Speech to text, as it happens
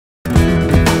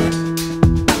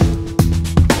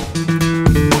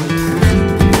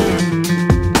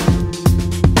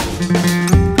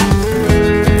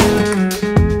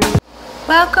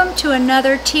Welcome to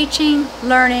another teaching,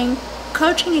 learning,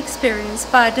 coaching experience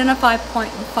by Identify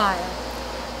Point and Fire.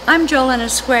 I'm Jolyn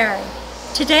Esquerre.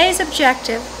 Today's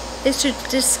objective is to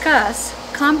discuss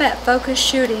combat-focused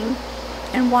shooting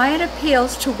and why it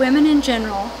appeals to women in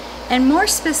general, and more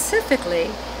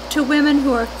specifically to women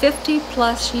who are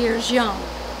 50+ years young.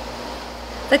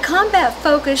 The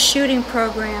combat-focused shooting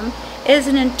program is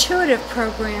an intuitive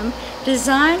program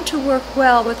designed to work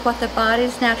well with what the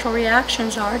body's natural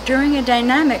reactions are during a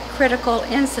dynamic critical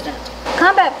incident.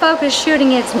 Combat-focused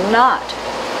shooting is not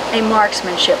a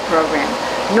marksmanship program,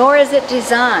 nor is it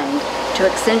designed to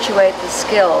accentuate the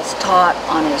skills taught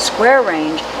on a square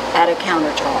range at a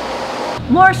counter-target.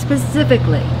 More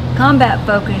specifically,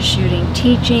 combat-focused shooting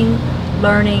teaching,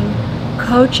 learning,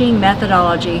 coaching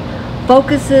methodology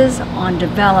focuses on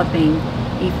developing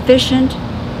efficient,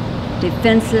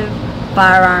 defensive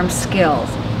firearms skills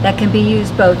that can be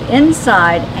used both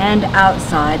inside and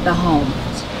outside the home.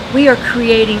 We are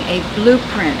creating a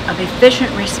blueprint of efficient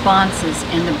responses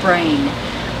in the brain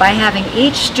by having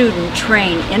each student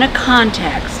train in a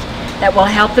context that will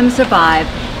help them survive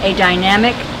a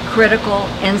dynamic critical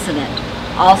incident,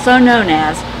 also known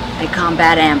as a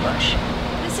combat ambush.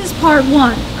 This is part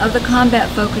one of the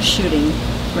combat-focused shooting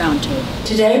roundtable.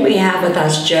 Today we have with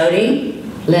us Jody,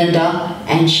 Linda,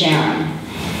 and Sharon.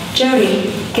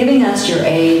 Jody, giving us your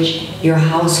age, your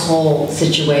household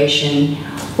situation,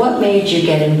 what made you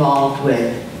get involved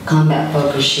with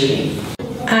combat-focused shooting?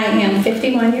 I am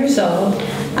 51 years old.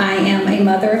 I am a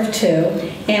mother of two,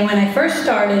 and when I first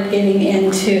started getting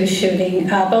into shooting,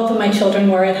 both of my children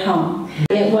were at home.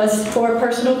 It was for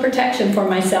personal protection for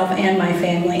myself and my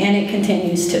family, and it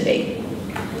continues to be.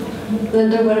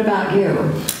 Linda, what about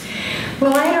you?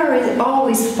 Well, I had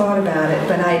always thought about it,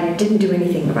 but I didn't do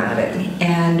anything about it.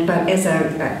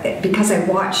 Because I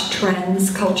watch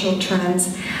trends, cultural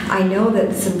trends, I know that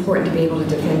it's important to be able to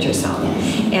defend yourself.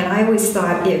 And I always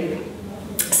thought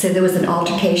say there was an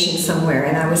altercation somewhere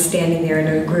and I was standing there in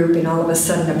a group and all of a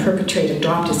sudden a perpetrator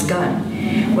dropped his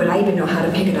gun, would I even know how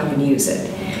to pick it up and use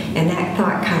it? And that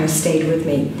thought kind of stayed with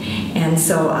me. And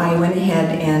so I went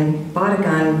ahead and bought a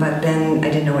gun, but then I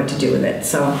didn't know what to do with it.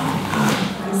 So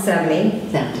I'm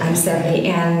 70,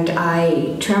 and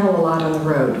I travel a lot on the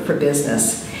road for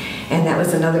business. And that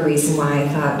was another reason why I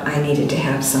thought I needed to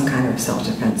have some kind of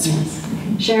self-defense.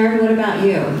 Yes. Sharon, what about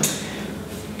you?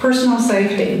 Personal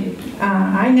safety.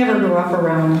 I never grew up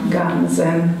around guns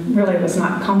and really was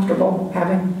not comfortable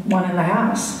having one in the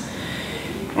house.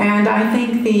 And I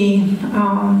think the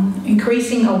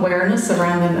increasing awareness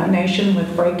around the nation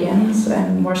with break-ins,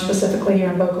 and more specifically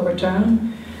here in Boca Raton,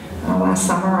 last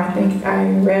summer I think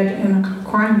I read in a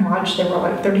crime watch there were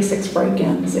like 36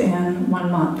 break-ins in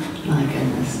 1 month. My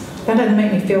goodness. That doesn't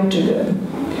make me feel too good.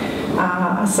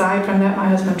 Aside from that, my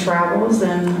husband travels,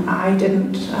 and I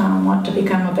didn't want to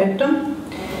become a victim.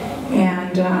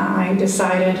 And I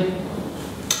decided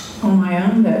on my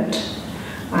own that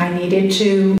I needed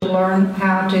to learn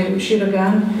how to shoot a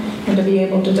gun and to be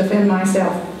able to defend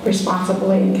myself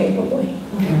responsibly and capably.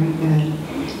 Very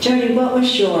good. Jody, what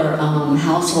was your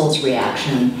household's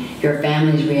reaction, your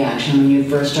family's reaction when you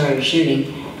first started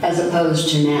shooting, as opposed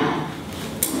to now?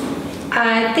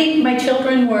 I think my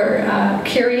children were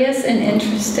curious and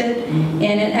interested in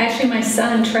it. Actually, my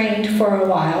son trained for a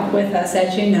while with us,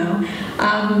 as you know.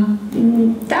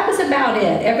 That was about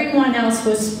it. Everyone else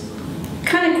was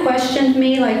kind of questioned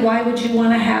me, like, why would you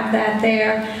want to have that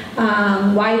there?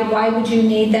 Why would you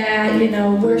need that? You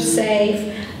know, we're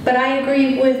safe. But I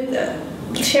agree with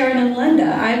Sharon and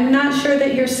Linda. I'm not sure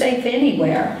that you're safe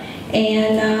anywhere.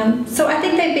 And so I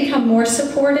think they've become more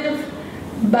supportive,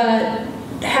 but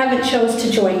haven't chose to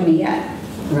join me yet.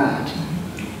 Right.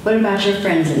 What about your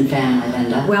friends and family,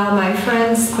 Linda? Well, my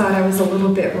friends thought I was a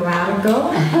little bit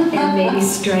radical and maybe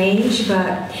strange,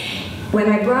 but when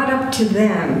I brought up to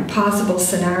them possible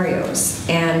scenarios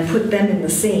and put them in the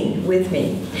scene with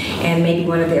me and maybe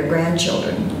one of their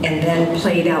grandchildren, and then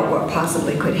played out what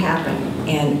possibly could happen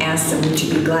and asked them, would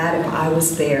you be glad if I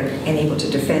was there and able to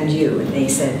defend you? And they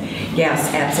said,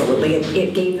 yes, absolutely.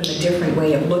 It gave them a different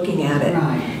way of looking at it.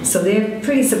 Right. So they're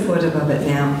pretty supportive of it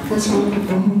now. That's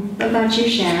wonderful. What about you,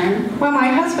 Sharon? Well, my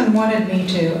husband wanted me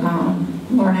to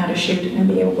learn how to shoot and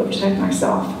be able to protect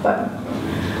myself, but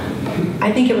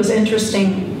I think it was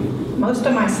interesting. Most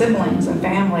of my siblings and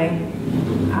family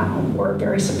were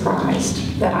very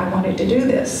surprised that I wanted to do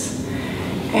this.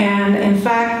 And in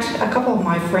fact, a couple of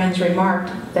my friends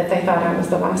remarked that they thought I was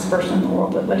the last person in the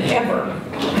world that would ever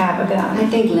have a gun. I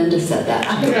think Linda said that.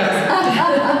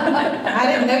 I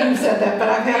didn't know you said that, but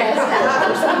I've had a couple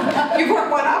others. You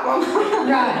weren't one of them.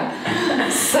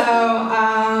 Right. So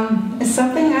it's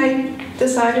something I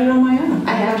decided on my own.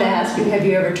 I have to ask you, have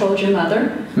you ever told your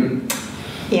mother?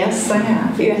 Yes, I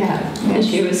have. You have. And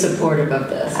she was supportive of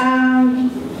this?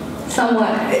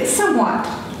 Somewhat. Somewhat.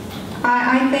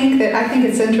 I think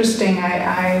it's interesting.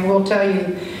 I will tell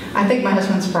you, I think my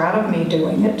husband's proud of me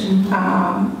doing it.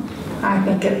 I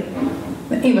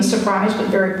think he was surprised but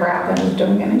very proud that I was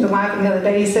doing it. He was laughing the other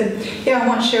day. He said, "Yeah, I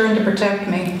want Sharon to protect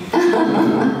me."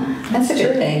 That's a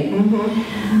good thing.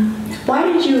 Why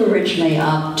did you originally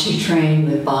opt to train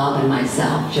with Bob and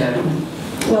myself, Jolyn?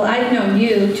 Well, I've known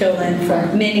you, Jolyn, for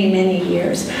many, many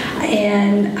years,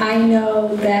 and I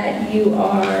know that you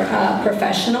are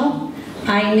professional.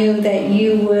 I knew that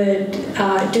you would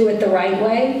do it the right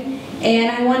way.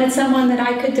 And I wanted someone that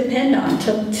I could depend on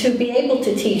to be able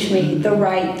to teach me the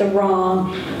right, the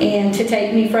wrong, and to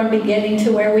take me from beginning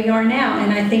to where we are now.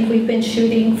 And I think we've been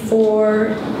shooting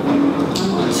for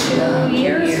 2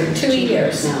 years. 2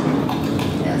 years now.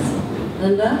 Yes.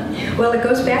 Linda? Well, it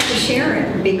goes back to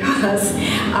Sharon, because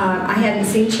I hadn't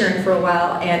seen Sharon for a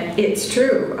while, and it's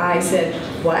true. I said,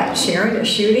 "What, Sharon is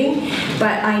shooting?"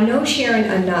 But I know Sharon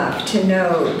enough to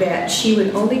know that she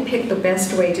would only pick the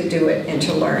best way to do it and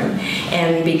to learn.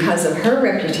 And because of her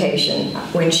reputation,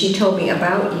 when she told me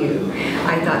about you,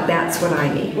 I thought, that's what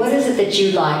I need. What is it that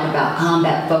you like about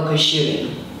combat-focused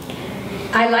shooting?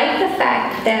 I like the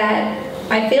fact that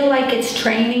I feel like it's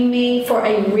training me for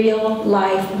a real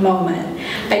life moment.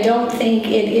 I don't think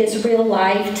it is real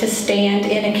life to stand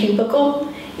in a cubicle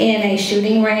in a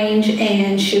shooting range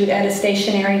and shoot at a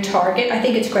stationary target. I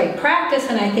think it's great practice,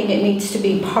 and I think it needs to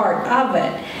be part of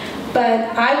it.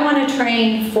 But I want to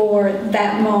train for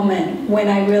that moment when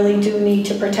I really do need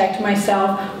to protect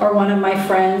myself or one of my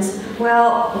friends.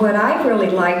 Well, what I really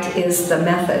liked is the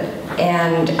method.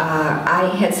 And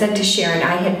I had said to Sharon,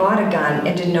 I had bought a gun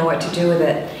and didn't know what to do with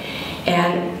it.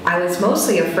 And I was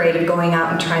mostly afraid of going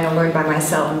out and trying to learn by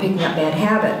myself and picking up bad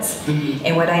habits.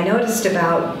 And what I noticed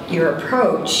about your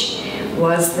approach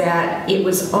was that it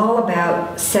was all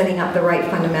about setting up the right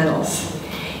fundamentals.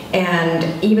 And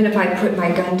even if I put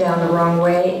my gun down the wrong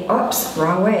way, oops,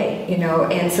 wrong way, you know,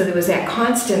 and so there was that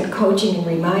constant coaching and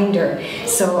reminder.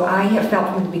 So I have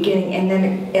felt from the beginning, and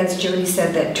then as Jody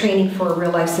said, that training for a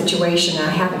real life situation,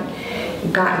 I haven't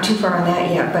gotten too far on that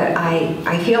yet, but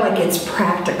I feel like it's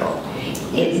practical.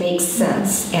 It makes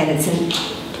sense, and it's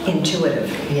intuitive.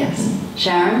 Yes.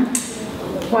 Sharon?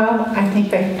 Well, I think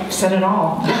they said it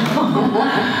all.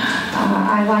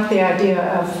 I like the idea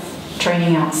of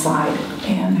training outside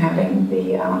and having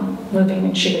the moving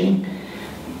and shooting,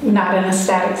 not in a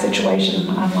static situation,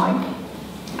 unlike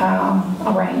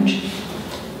a range.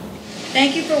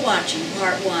 Thank you for watching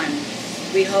Part 1.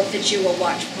 We hope that you will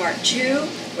watch Part 2,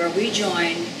 where we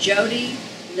join Jody,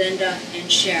 Linda,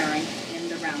 and Sharon in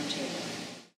the roundtable.